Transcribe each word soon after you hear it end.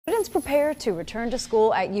students prepare to return to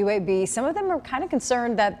school at UAB, some of them are kind of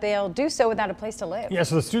concerned that they'll do so without a place to live. Yeah,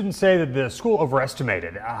 so the students say that the school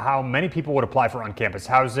overestimated how many people would apply for on-campus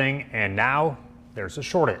housing, and now there's a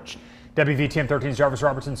shortage. WVTM 13's Jarvis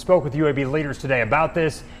Robertson spoke with UAB leaders today about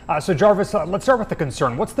this. So Jarvis, let's start with the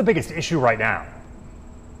concern. What's the biggest issue right now?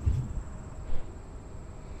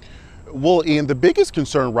 Well, Ian, the biggest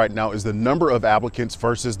concern right now is the number of applicants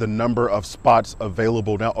versus the number of spots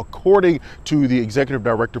available. Now, according to the executive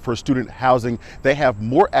director for student housing, they have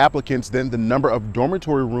more applicants than the number of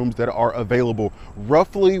dormitory rooms that are available.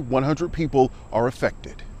 Roughly 100 people are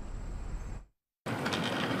affected.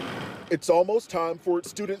 It's almost time for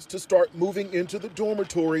students to start moving into the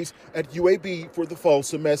dormitories at UAB for the fall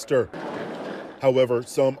semester. However,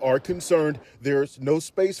 some are concerned there's no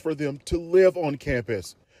space for them to live on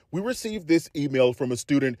campus. We received this email from a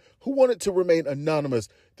student who wanted to remain anonymous.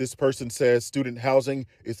 This person says student housing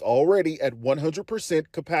is already at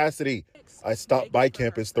 100% capacity. I stopped by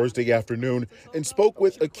campus Thursday afternoon and spoke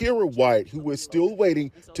with Akira White, who is still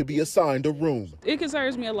waiting to be assigned a room. It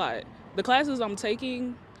concerns me a lot. The classes I'm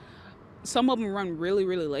taking, some of them run really,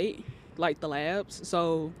 really late, like the labs.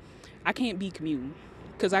 So I can't be commuting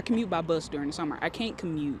because I commute by bus during the summer. I can't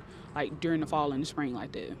commute like during the fall and the spring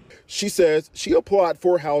like that. She says she applied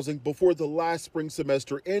for housing before the last spring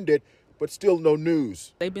semester ended, but still no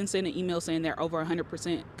news. They've been sending emails saying they're over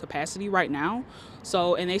 100% capacity right now.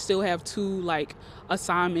 So, and they still have 2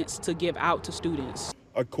 assignments to give out to students.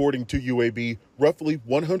 According to UAB, roughly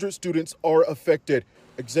 100 students are affected.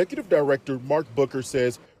 Executive Director Mark Booker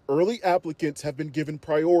says early applicants have been given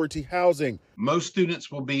priority housing. Most students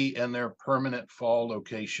will be in their permanent fall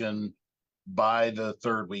location by the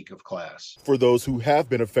 3rd week of class. For those who have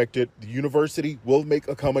been affected, the university will make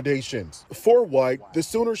accommodations. For White, the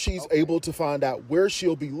sooner she's able to find out where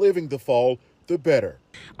she'll be living the fall, the better.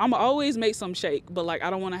 I'm always make some shake, but I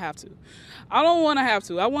don't want to have to. I don't want to have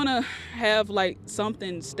to. I want to have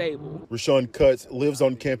something stable. Rashawn Cutts lives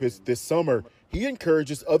on campus this summer. He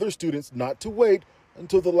encourages other students not to wait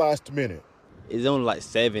until the last minute. It's only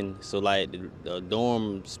 7, so the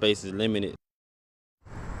dorm space is limited.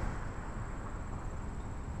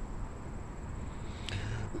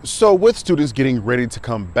 So with students getting ready to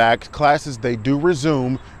come back, classes they do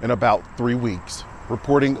resume in about 3 weeks.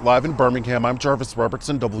 Reporting live in Birmingham, I'm Jarvis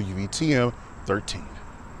Robertson, WVTM 13.